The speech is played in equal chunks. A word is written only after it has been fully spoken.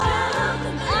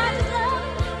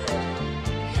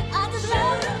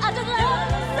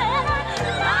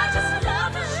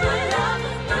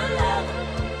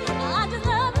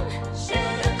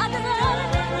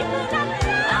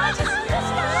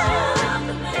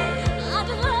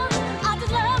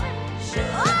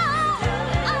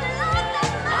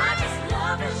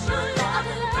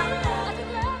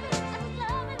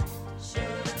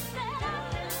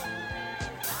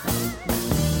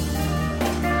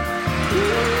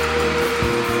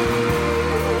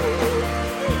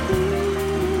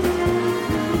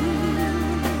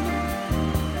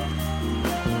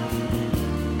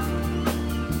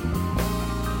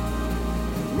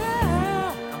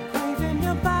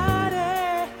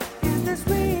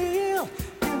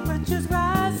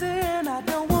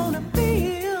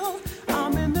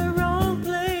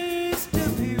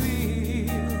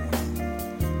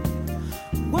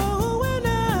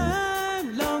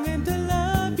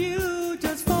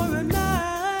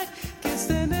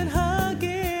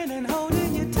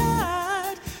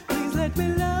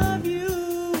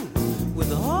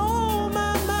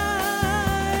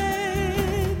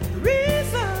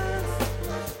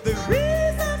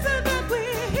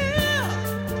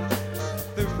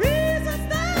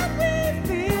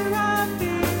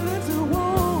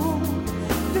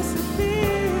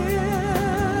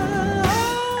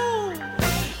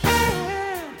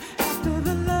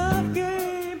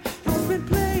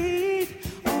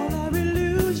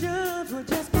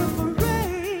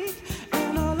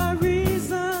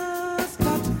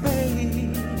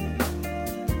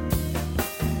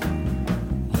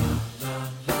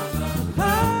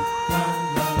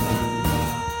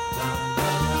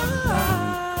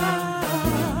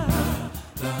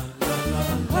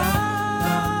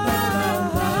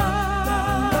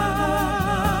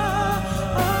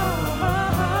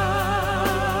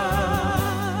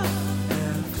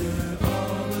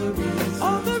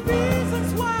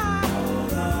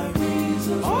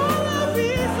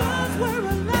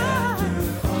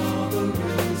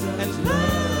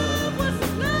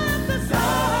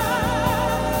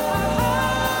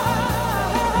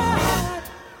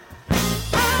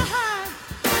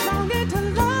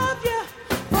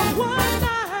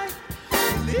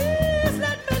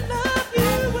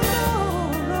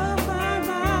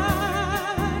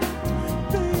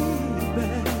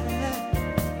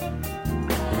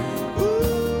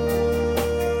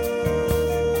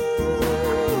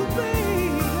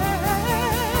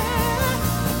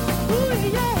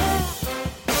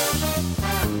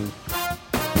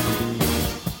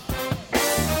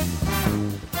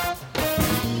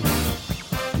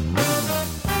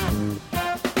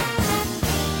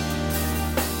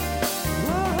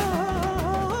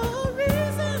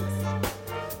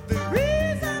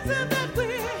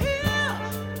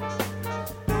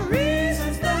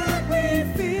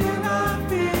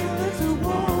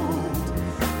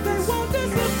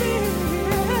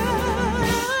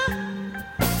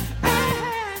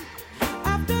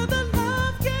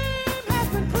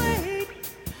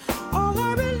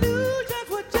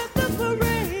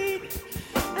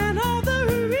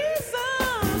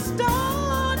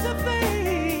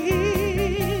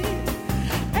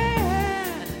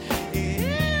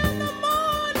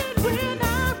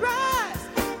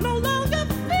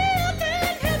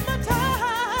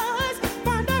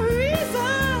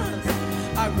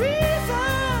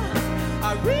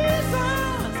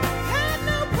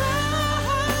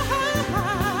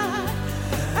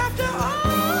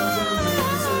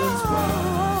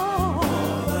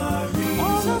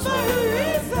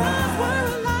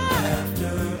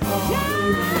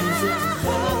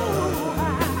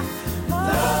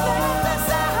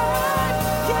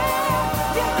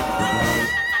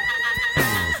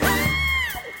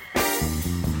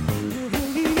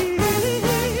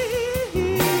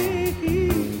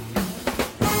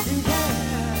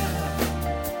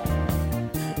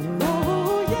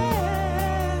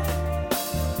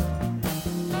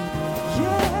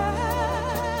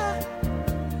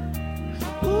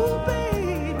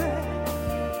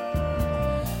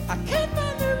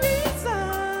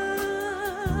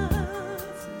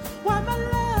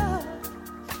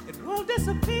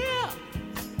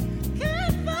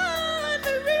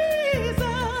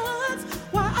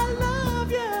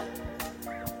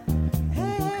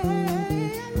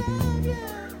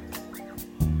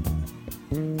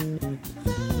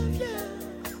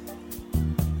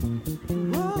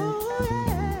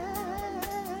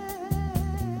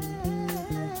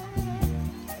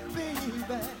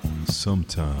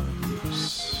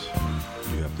Sometimes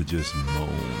you have to just moan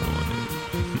on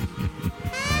it.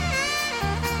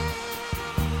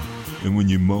 And when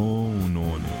you moan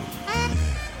on it,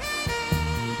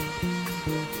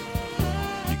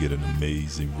 you get an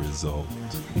amazing result.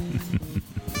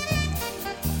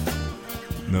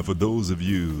 Now, for those of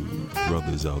you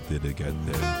brothers out there that got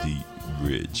that deep,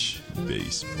 rich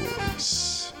bass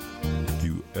voice, if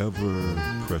you ever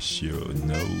press your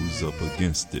nose up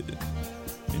against it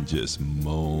and just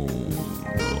moan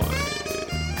on it,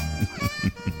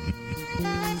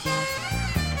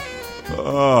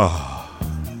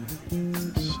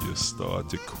 she'll start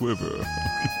to quiver,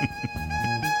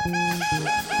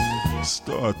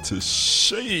 start to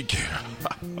shake.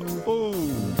 Oh.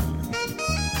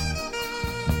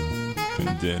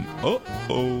 And then,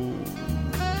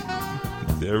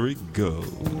 there it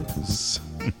goes.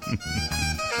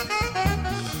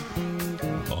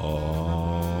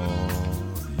 Oh,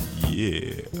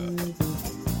 yeah.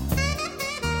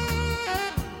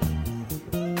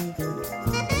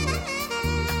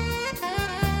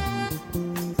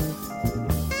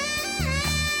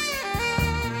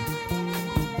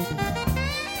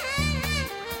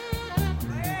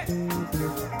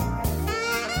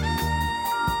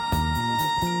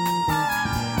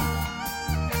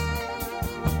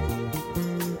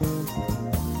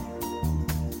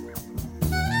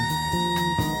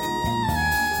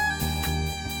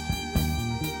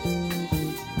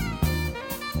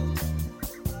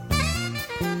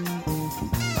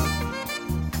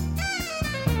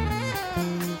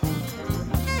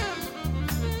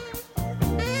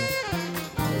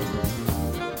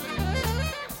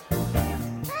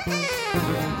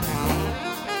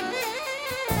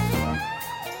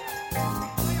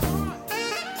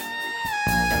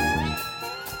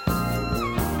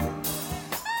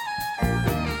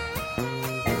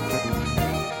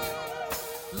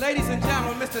 Ladies and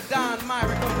gentlemen, Mr. Don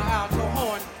Myrick on the alto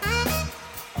horn.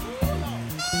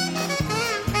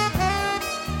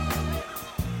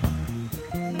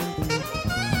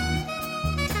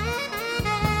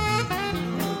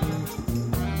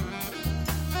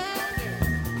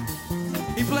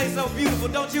 He plays so beautiful,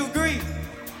 don't you agree?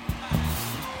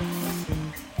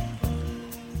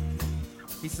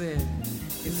 He said,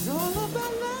 it's all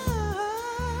about love.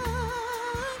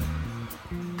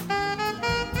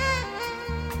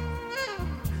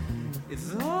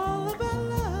 It's all about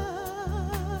love,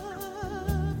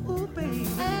 ooh baby.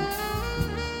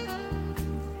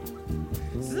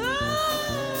 It's all,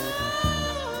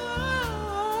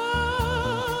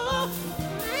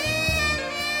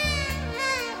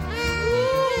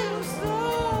 ooh, it's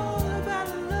all about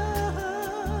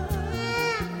love.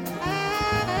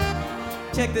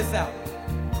 Check this out.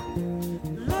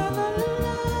 La la la la.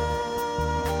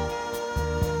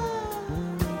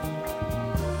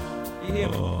 You hear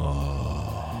me?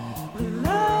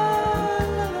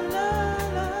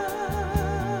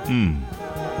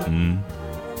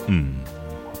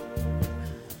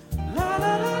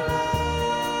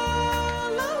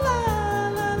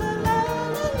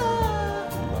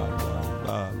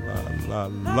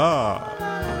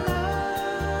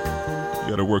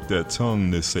 You gotta work that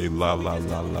tongue to say la la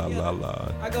la la la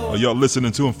la. Are y'all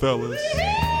listening to him, fellas?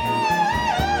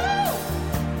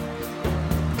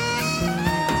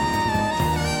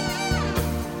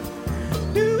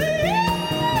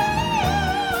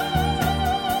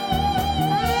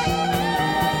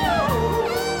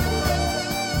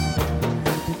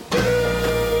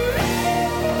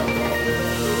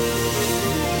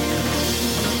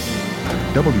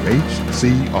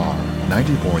 WHCR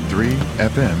 90.3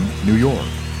 FM, New York.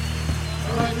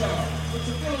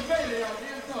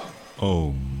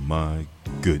 Oh my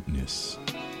goodness.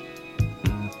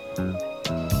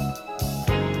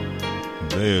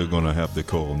 They're gonna have to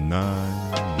call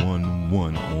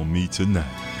 911 on me tonight.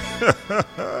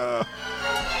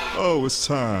 Oh, it's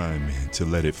time to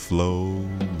let it flow,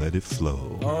 let it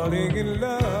flow. Falling in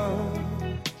love,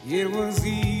 it was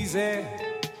easy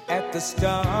at the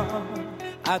start.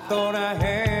 I thought I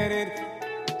had it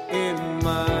in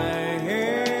my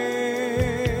hand,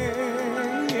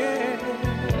 yeah.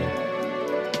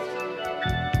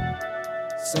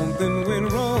 Something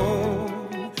went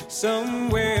wrong,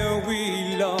 somewhere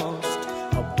we lost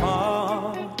a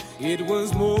part. It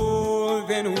was more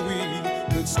than we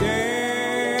could stand,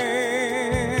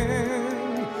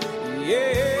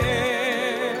 yeah.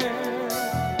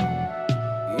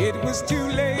 It was too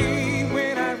late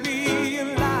when I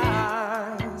realized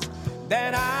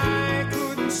that I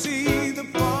couldn't see the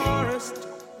forest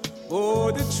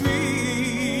or the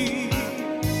tree.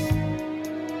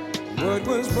 What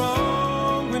was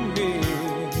wrong with me?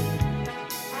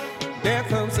 There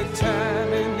comes a time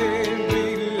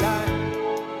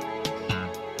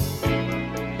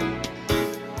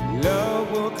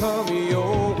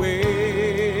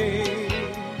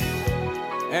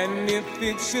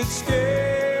should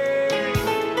stay,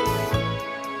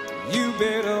 you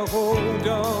better hold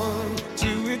on to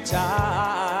it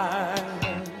tight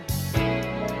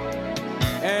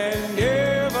and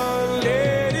never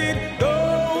let it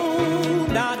go.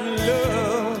 Not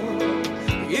love,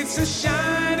 it's a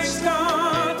shining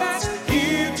star that's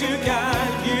here to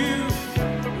guide you.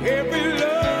 Every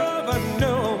lover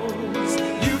knows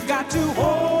you've got to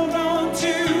hold on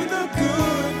to the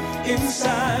good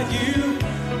inside you.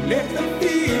 Let the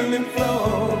feeling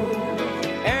flow,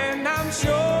 and I'm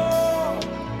sure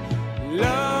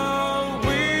love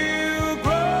will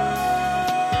grow.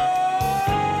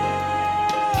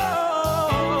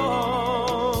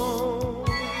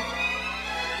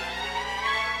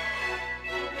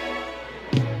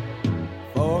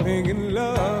 Falling in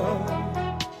love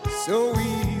so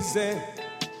easy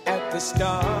at the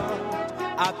start.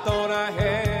 I thought I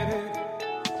had it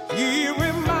here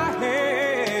in my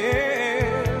hands,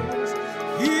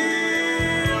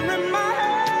 here in my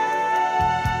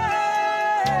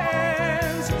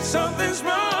hands. Something's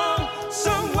wrong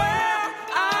somewhere.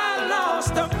 I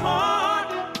lost a part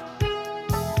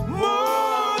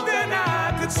more than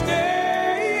I could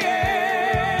stand.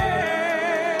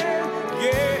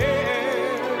 Yeah,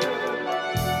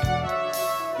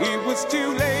 it was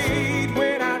too late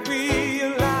when I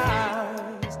realized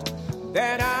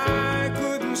that I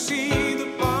couldn't see the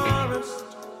forest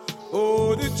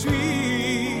or the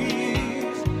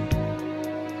trees.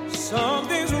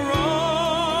 Something's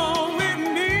wrong with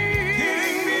me.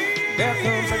 There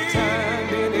comes a time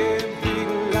in every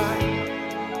life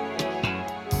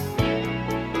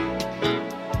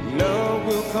love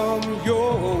will come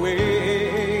your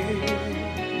way,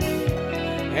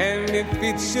 and if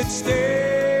it should stay,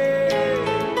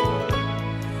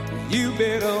 you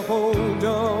better hold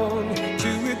on to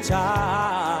it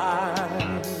tight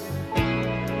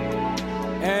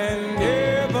and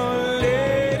never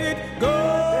let it go.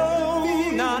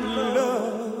 Not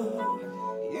love,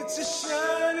 it's a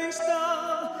shining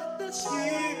star that's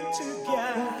here to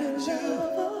guide you.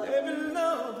 Every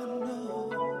lover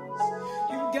knows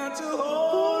you got to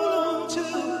hold on to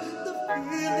the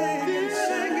feeling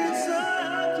inside you.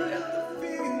 Let the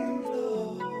feeling flow,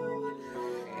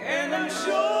 and I'm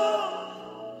sure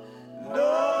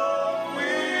love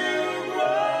will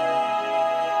grow.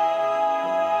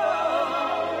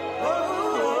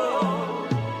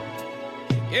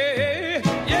 Yeah,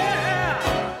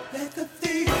 yeah. Let the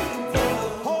feeling flow.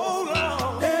 Hold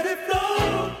on, let it flow.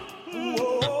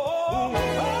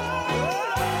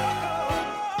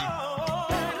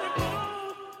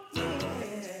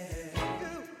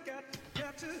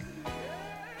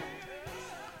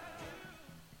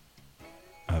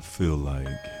 I feel like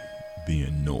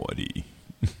being naughty.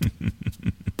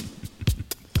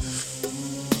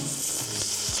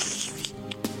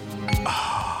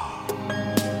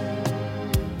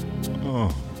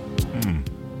 Oh.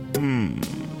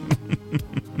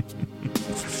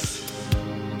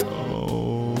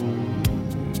 Oh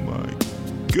my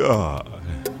God.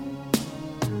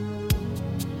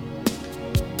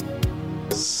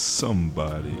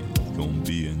 Somebody gonna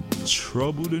be in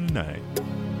trouble tonight.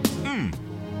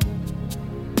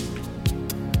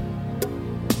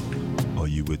 Are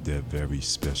you with that very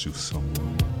special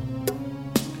someone?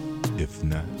 If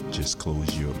not, just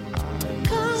close your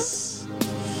eyes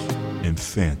and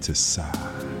fantasize.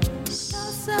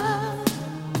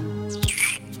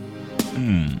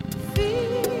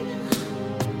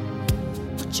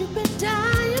 What you've been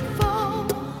dying for.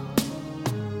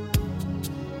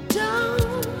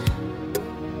 Don't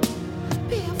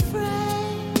be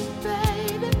afraid,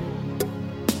 baby.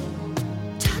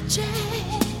 Touch it.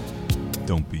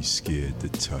 Don't be scared to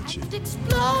touch it.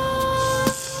 Explore.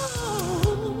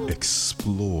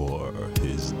 Explore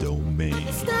his domain.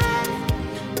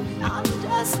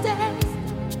 Understand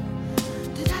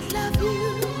that I love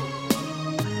you.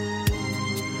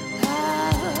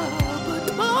 But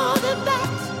more than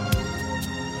that,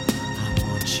 I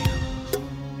want you.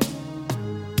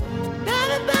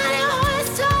 Everybody always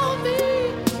told me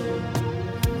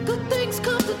good things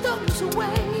come to those who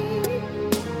wait.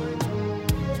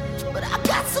 But I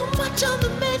got so much on the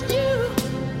menu.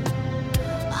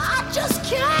 I just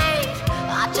can't.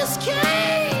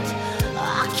 I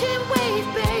can't wait,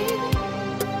 babe.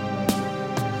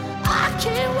 I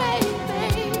can't wait,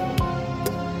 babe.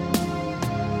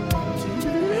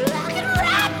 I can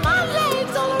wrap my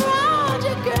legs all around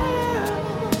you, girl.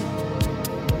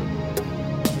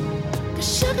 'Cause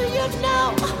sugar, you know,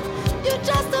 you're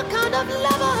just the kind of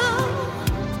lover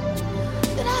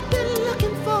that I've been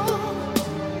looking for.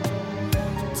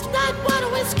 Tonight, why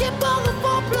don't we skip all the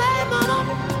foreplay, man?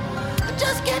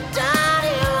 Just get down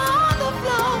here on the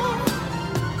floor.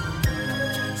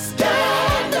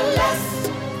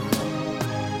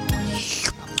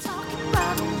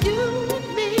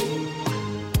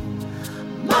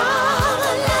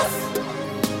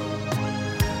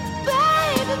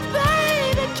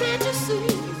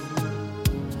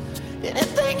 fantasy,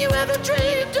 anything you ever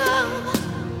dreamed of,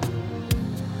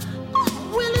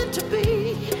 I'm willing to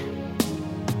be.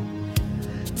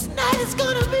 Tonight is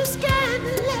gonna be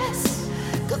scandalous,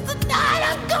 'cause tonight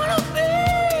I'm gonna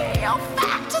be your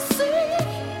fantasy.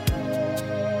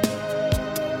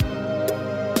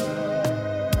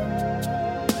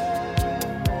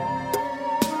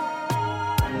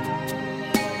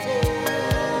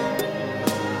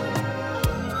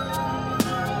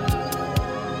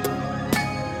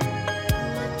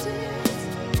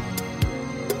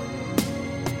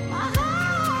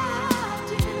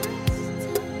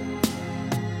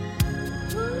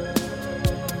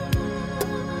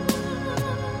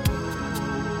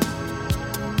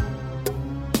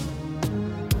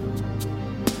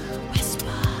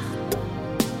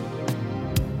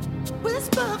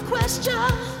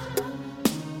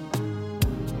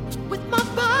 With my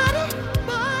body,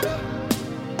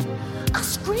 I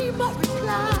scream or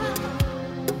reply.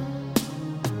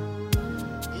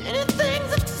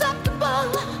 Anything's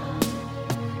acceptable,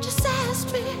 just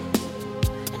ask me,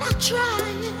 and I'll try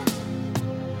it.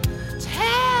 To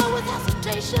hell with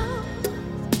hesitation,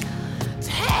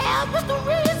 to hell with the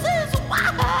reasons why.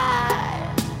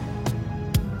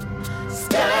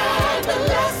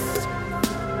 Scandalous.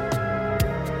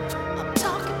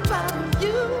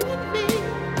 You and me,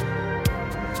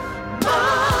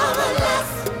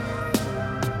 marvelous,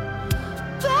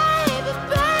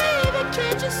 baby,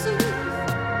 can't you see?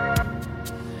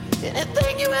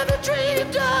 Anything you ever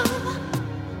dreamed of,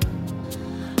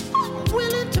 I'm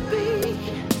willing to be.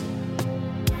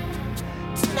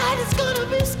 Tonight is gonna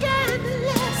be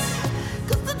scandalous,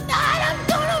 'cause tonight I'm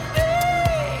gonna be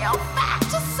your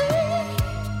fantasy.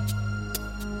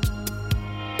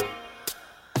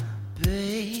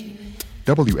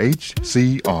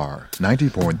 WHCR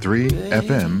 90.3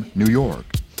 FM, New York.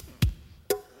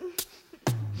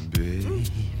 Baby.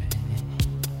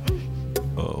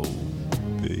 Oh,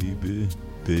 baby.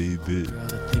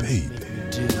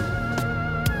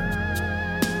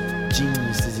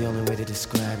 Genius is the only way to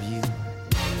describe you.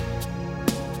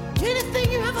 Anything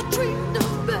you ever dreamed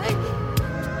of, baby,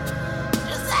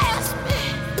 just ask me.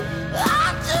 I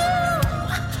do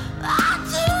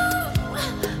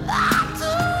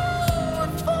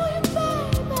it for you,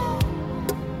 baby.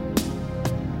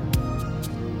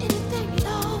 Anything at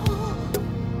all.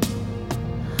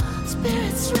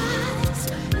 Spirits rise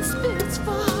and spirits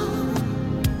fall.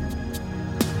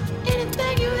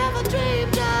 Anything you ever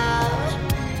dreamed of,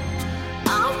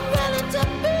 I'm willing to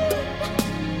be.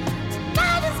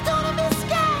 Tonight is gonna be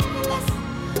scandalous,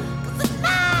 'cause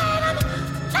tonight I'm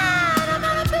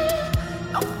gonna be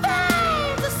your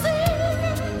fantasy.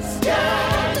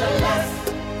 Scandalous.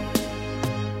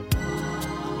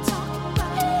 I'm talking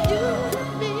about you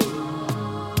and me.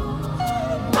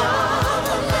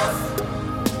 Marvelous.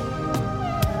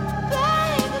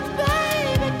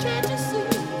 Baby, can't you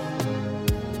see?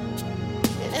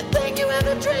 Anything you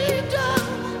ever dreamed of,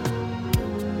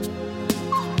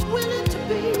 I'm willing to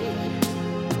be.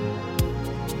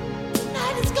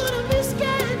 Tonight is gonna be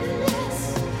scandalous,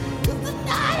 'cause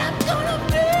tonight I'm gonna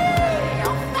be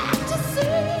your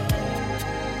fantasy.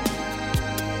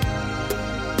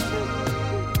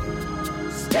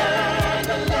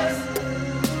 Scandalous.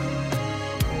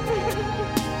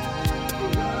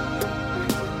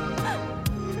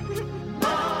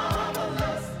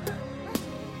 Marvelous.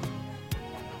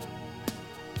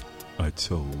 I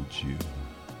told you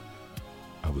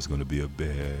I was gonna be a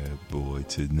bad boy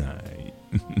tonight.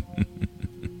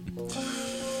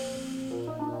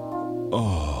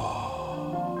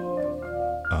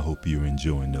 I hope you're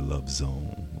enjoying the Love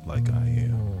Zone like I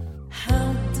am.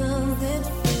 How does it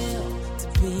feel to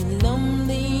be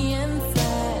lonely and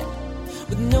sad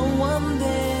with no one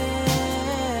there?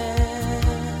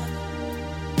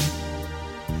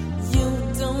 You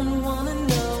don't wanna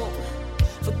know,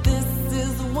 but this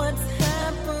is what's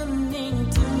happening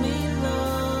to me,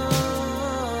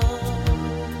 love.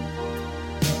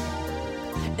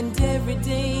 And every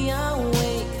day I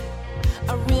wake,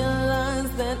 I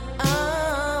realize that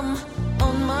I'm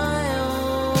on my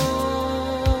own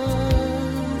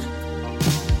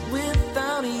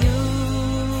without you.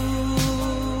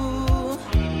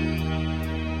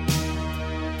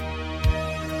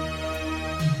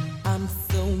 I'm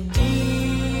so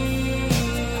deep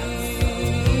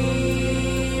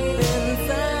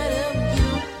inside of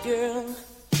you, girl.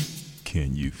 Can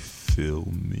you feel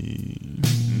me?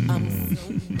 I'm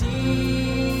so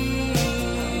deep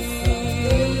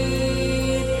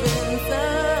inside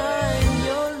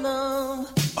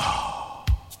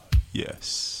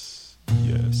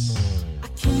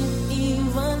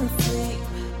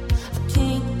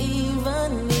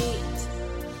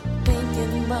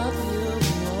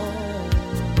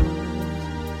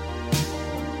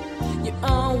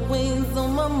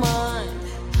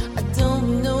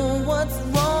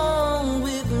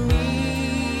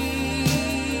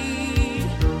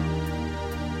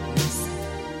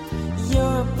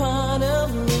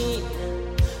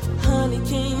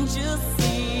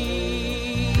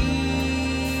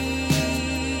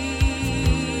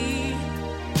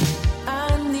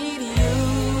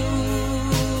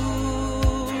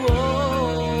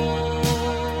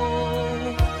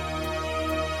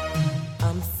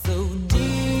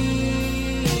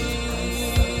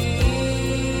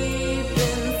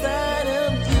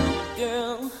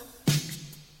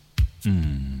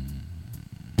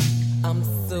I'm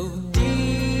so deep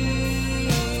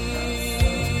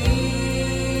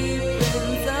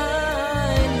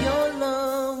inside your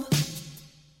love.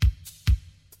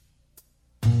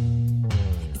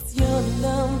 It's your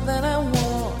love that I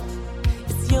want.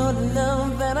 It's your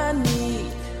love that I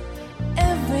need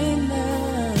every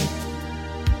night.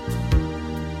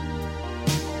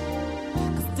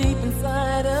 'Cause deep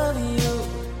inside of you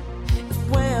is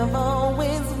where I've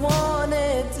always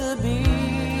wanted to be.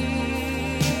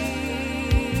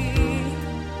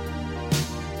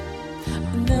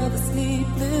 Another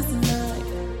sleepless night.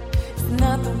 It's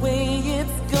not the way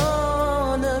it's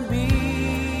gonna be.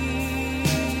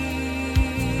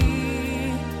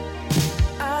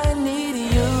 I need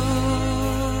you.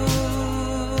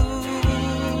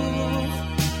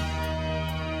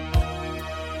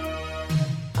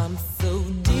 I'm so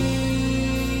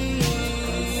deep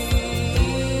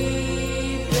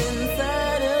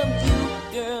inside of you,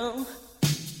 girl.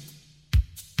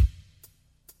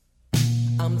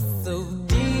 I'm so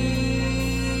deep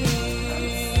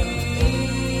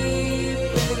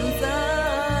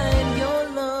inside your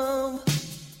love.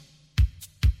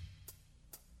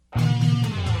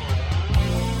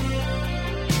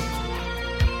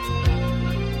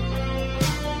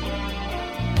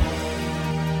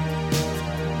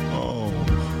 Oh,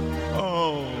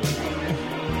 oh.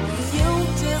 You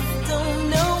just don't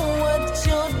know what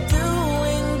you're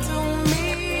doing to me,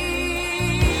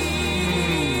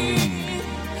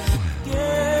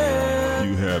 girl.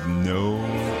 You have no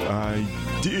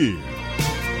idea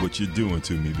what you're doing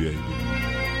to me, baby.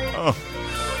 Oh.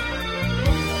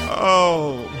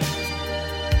 Oh.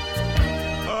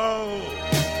 Oh.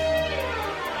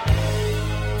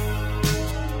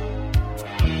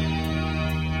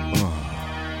 Oh.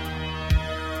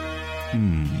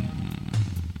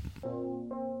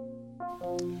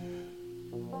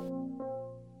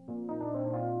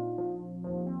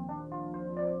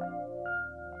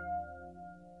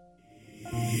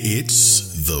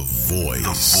 It's The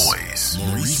Voice.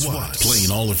 Maurice Watts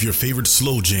playing all of your favorite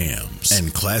slow jams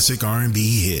and classic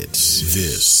R&B hits.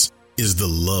 This is The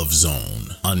Love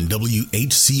Zone on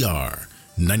WHCR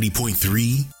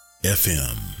 90.3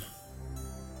 FM.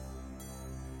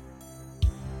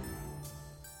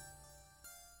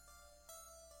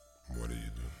 What are you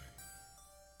doing?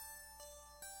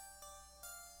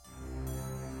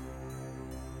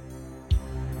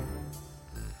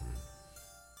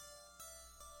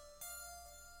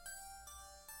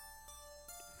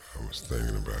 I was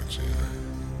thinking about you.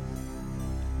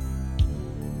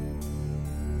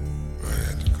 I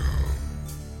had to call.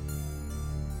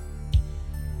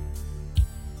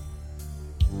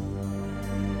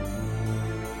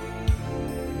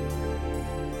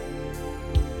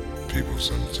 People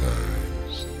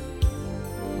sometimes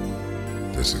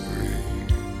disagree.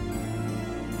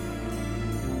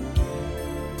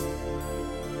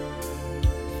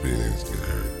 Feelings get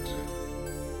hurt.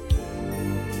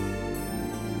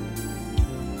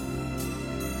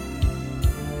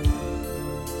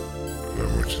 But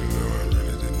I want you to know I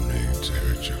really didn't mean to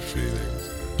hurt your feelings.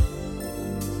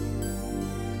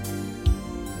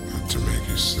 Not to make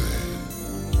you sad.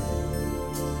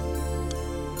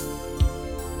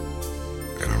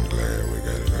 And I'm glad we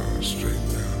got it all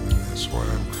straightened out. And that's why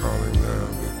I'm calling now,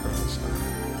 because I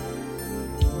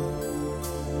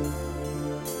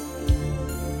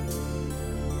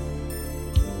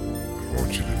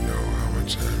want you to know how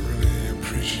much I really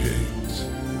appreciate,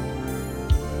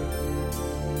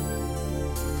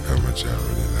 how much I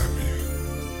really love you.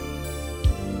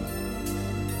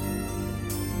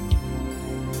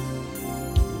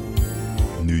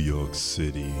 New York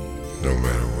City No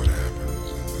matter what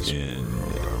happens in this and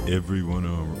world, everyone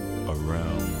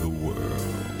around the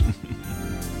world.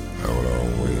 I will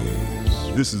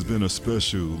always. This has been a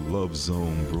special Love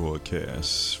Zone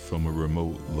broadcast from a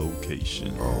remote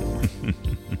location. Always.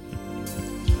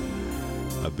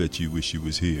 I bet you wish you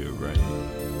was here, right?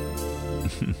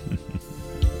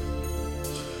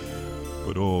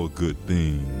 But all good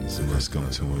things must come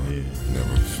to an end.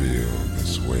 Never feel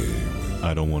this way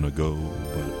I don't want to go,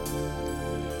 but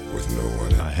with no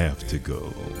one. I have to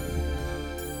go.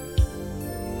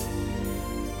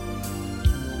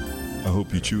 I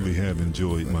hope you truly have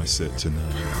enjoyed my set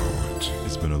tonight.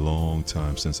 It's been a long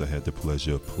time since I had the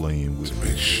pleasure of playing with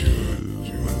Make sure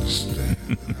you understand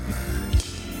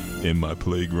in my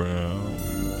playground.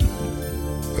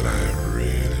 that I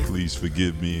really. Please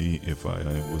forgive me if I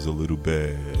was a little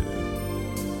bad,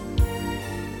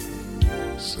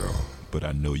 So, but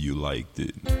I know you liked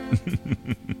it.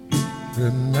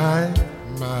 good night,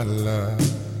 my love.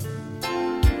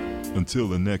 Until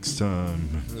the next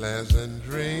time, pleasant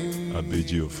dreams. I bid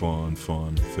you a fond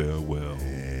farewell.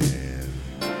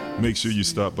 Make sure you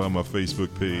stop by my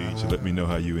Facebook page. Let me know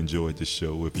how you enjoyed the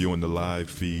show. If you're on the live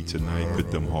feed tonight,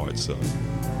 put them hearts up.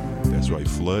 That's right,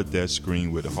 flood that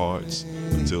screen with hearts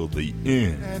until the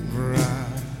end.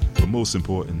 But most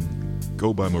important,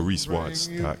 go by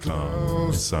MauriceWatts.com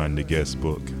and sign the guest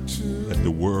book. Let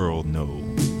the world know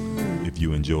if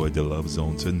you enjoyed the Love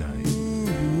Zone tonight.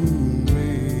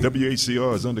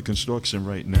 WHCR is under construction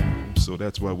right now, so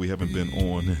that's why we haven't been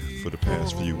on for the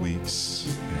past few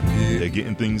weeks. And they're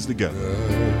getting things together.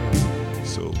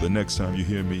 So the next time you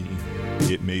hear me,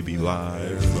 it may be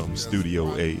live from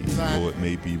Studio A, or it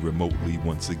may be remotely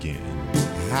once again.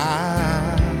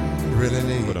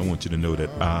 But I want you to know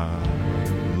that I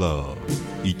love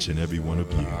each and every one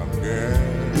of you.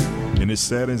 And it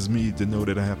saddens me to know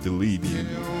that I have to leave you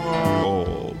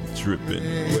all dripping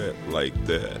wet like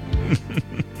that.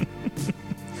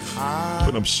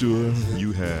 But I'm sure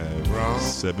you have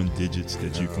 7 digits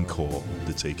that you can call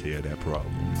to take care of that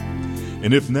problem.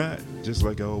 And if not, just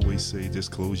like I always say,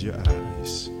 just close your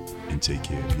eyes and take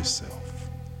care of yourself.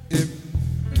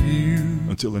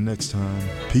 Until the next time,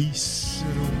 peace,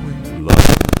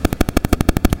 love.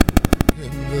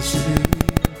 In the still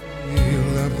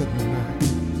of the night,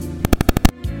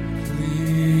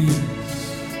 please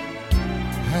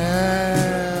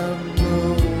have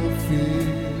no fear.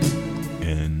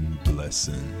 And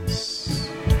blessings.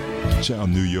 Ciao,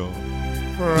 New York.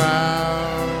 For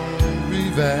I'll be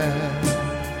there.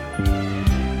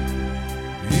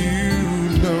 You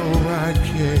know I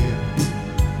care.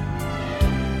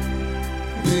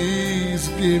 Please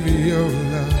give your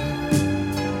love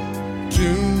to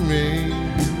me,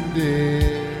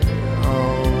 dear.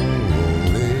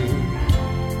 Only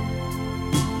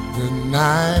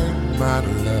tonight, my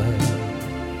love.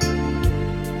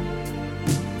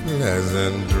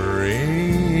 Pleasant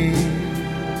dreams.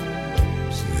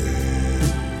 Yeah.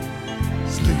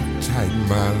 Sleep tight,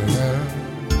 my love.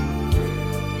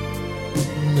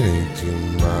 May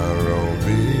tomorrow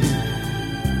be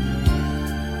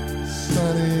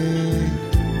sunny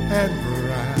and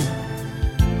bright,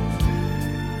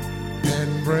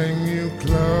 and bring you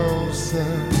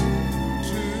closer